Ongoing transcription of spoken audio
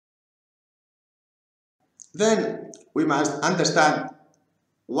Then we must understand,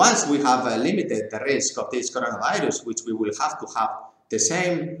 once we have limited the risk of this coronavirus, which we will have to have the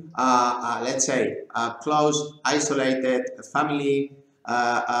same, let's say, close, isolated family,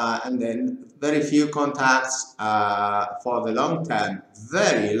 and then very few contacts for the long term,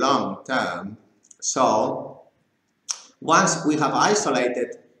 very long term. So once we have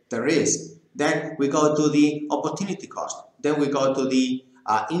isolated the risk, then we go to the opportunity cost. Then we go to the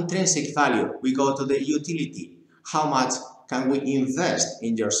intrinsic value. We go to the utility. How much can we invest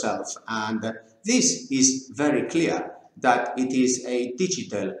in yourself? And this is very clear that it is a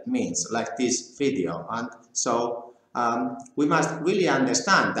digital means, like this video. And so we must really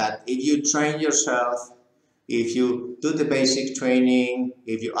understand that if you train yourself, if you do the basic training,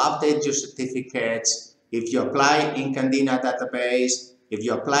 if you update your certificates, if you apply in Candina database, if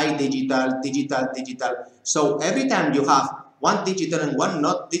you apply digital. So every time you have one digital and one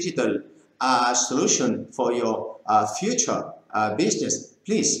not digital solution for your future business,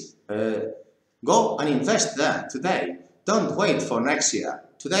 please go and invest there today. Don't wait for next year.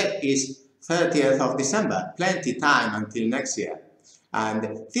 Today is 30th of December, plenty time until next year.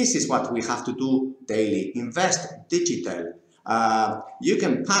 And this is what we have to do daily. Invest digital. You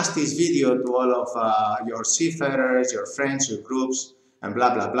can pass this video to all of your seafarers, your friends, your groups, and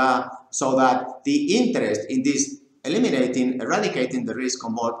blah, blah, blah, so that the interest in this eradicating the risk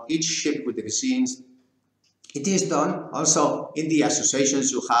on board each ship with the vaccines, it is done also in the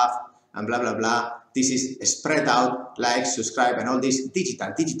associations you have, and blah, blah, blah. This is spread out, like, subscribe, and all this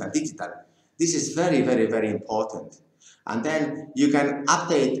digital. This is very, very, very important. And then you can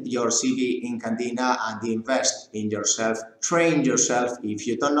update your CV in Candina and invest in yourself, train yourself. If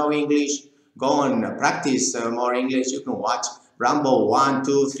you don't know English, go and practice more English. You can watch Rambo 1,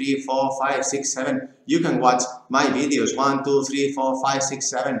 2, 3, 4, 5, 6, 7. You can watch my videos 1, 2, 3, 4, 5, 6,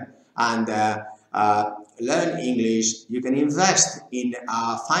 7 and learn English. You can invest in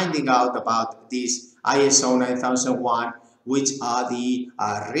finding out about this ISO 9001, which are the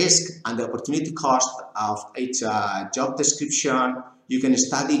risk and the opportunity cost of each job description. You can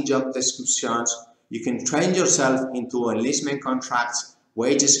study job descriptions. You can train yourself into enlistment contracts,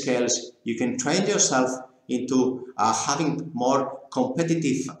 wage scales. You can train yourself into having more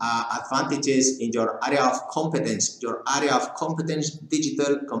competitive advantages in your area of competence,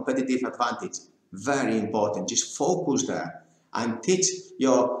 digital competitive advantage. Very important. Just focus there and teach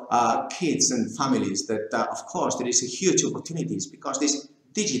your kids and families that, of course, there is a huge opportunities because these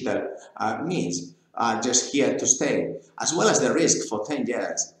digital means are just here to stay, as well as the risk for 10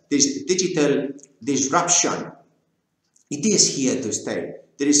 years. This digital disruption, it is here to stay.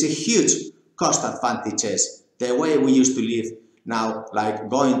 There is a huge cost advantages. The way we used to live now, like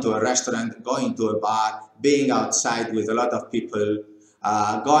going to a restaurant, going to a bar, being outside with a lot of people,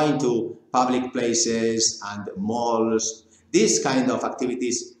 going to public places and malls, these kind of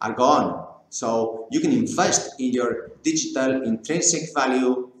activities are gone. So you can invest in your digital intrinsic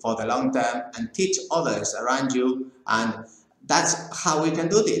value for the long term and teach others around you. And that's how we can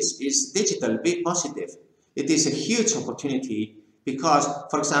do this. It's digital, be positive. It is a huge opportunity because,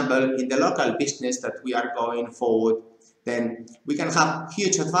 for example, in the local business that we are going forward, then we can have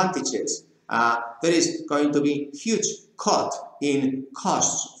huge advantages. There is going to be huge cut in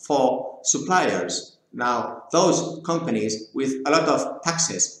costs for suppliers. Now, those companies with a lot of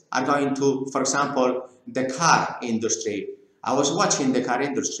taxes are going to, for example, the car industry. I was watching the car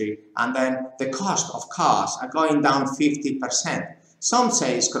industry, and then the cost of cars are going down 50%. Some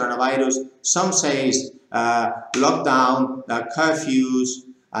say it's coronavirus, some say it's lockdown, curfews,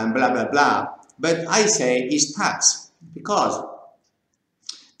 and blah, blah, blah. But I say it's tax, because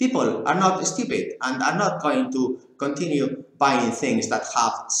people are not stupid and are not going to continue buying things that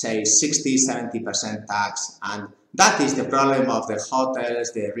have, say, 60–70% tax. And that is the problem of the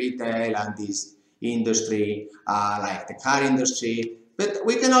hotels, the retail, and this industry, like the car industry. But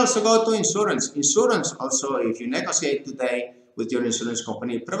we can also go to insurance. Insurance also, if you negotiate today with your insurance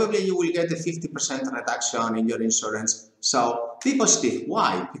company, probably you will get a 50% reduction in your insurance. So be positive.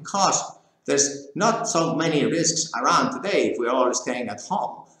 Why? Because there's not so many risks around today if we're all staying at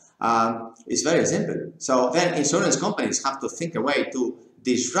home. It's very simple. So then insurance companies have to think a way to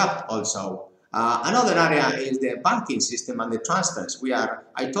disrupt also. Another area is the banking system and the transfers.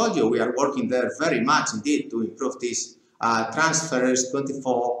 I told you, we are working there very much indeed to improve these transfers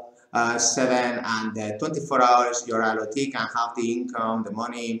 24/7 and 24 hours. Your LOT can have the income, the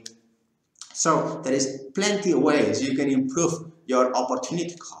money. So there is plenty of ways you can improve your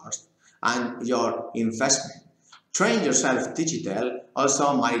opportunity cost and your investment. Train yourself digital.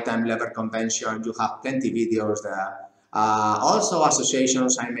 Also, Maritime Labor Convention, you have plenty of videos there. Also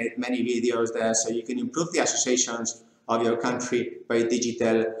associations, I made many videos there, so you can improve the associations of your country by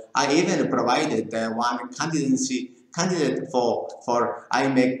digital. I even provided one candidate for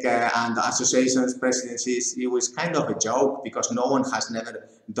IMEC and associations presidencies. It was kind of a joke because no one has never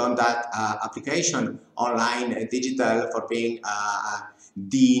done that application online digital for being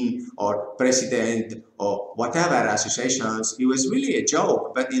dean or president or whatever associations. It was really a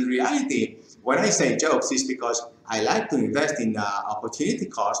joke, but in reality, when I say jokes, it's because I like to invest in opportunity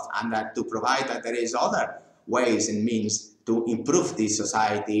cost and to provide that there is other ways and means to improve this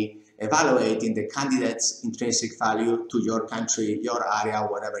society, evaluating the candidate's intrinsic value to your country, your area,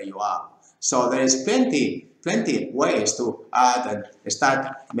 wherever you are. So there is plenty ways to add and start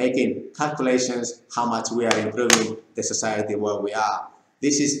making calculations how much we are improving the society where we are.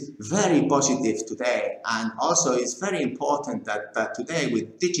 This is very positive today, and also it's very important that today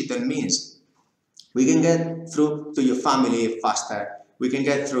with digital means we can get through to your family faster, we can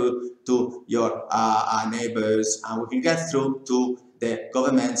get through to your neighbors, and we can get through to the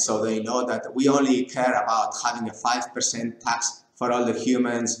government so they know that we only care about having a 5% tax for all the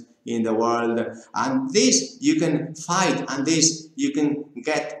humans in the world. And this you can fight, and this you can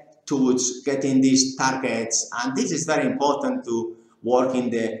get towards getting these targets, and this is very important to work in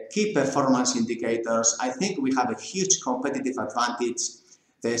the key performance indicators. I think we have a huge competitive advantage.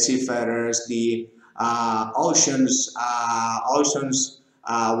 The seafarers, the oceans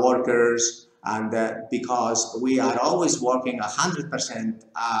workers, and because we are always working 100%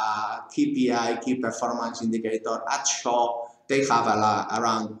 KPI, key performance indicator. At Shaw, they have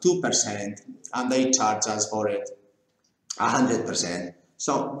around 2%, and they charge us for it 100%.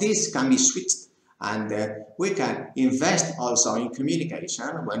 So this can be switched, and we can invest also in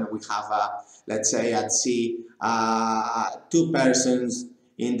communication when we have, let's say at sea, 2 persons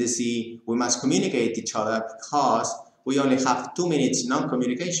in the sea. We must communicate each other because we only have 2 minutes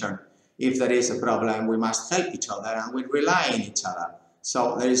non-communication. If there is a problem, we must help each other and we rely on each other.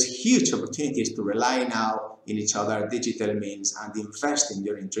 So there is huge opportunities to rely now in each other, digital means, and invest in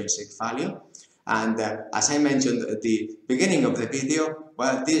your intrinsic value. And as I mentioned at the beginning of the video,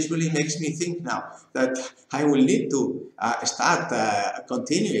 well, this really makes me think now that I will need to start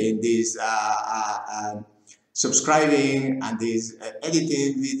continuing this subscribing and these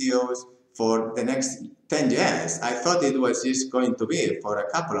editing videos for the next 10 years. I thought it was just going to be for a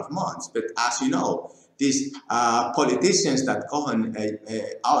couple of months, but as you know, these politicians that govern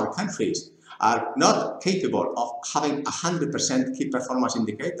our countries are not capable of having 100% key performance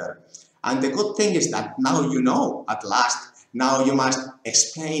indicator. And the good thing is that now you know at last, now you must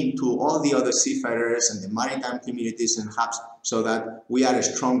explain to all the other seafarers and the maritime communities and hubs so that we are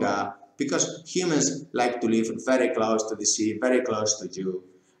stronger, because humans like to live very close to the sea, very close to you.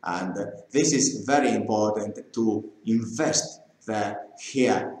 And this is very important to invest there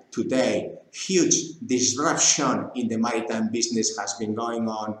here today. Huge disruption in the maritime business has been going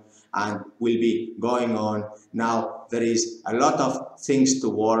on and will be going on. Now there is a lot of things to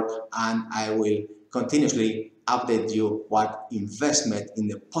work, and I will continuously update you what investment in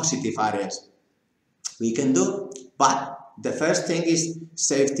the positive areas we can do. But the first thing is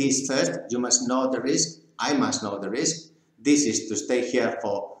safety is first. You must know the risk. I must know the risk. This is to stay here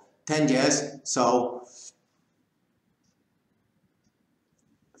for 10 years. So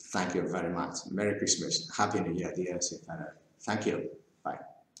thank you very much. Merry Christmas. Happy New Year, dear seafarer. Thank you.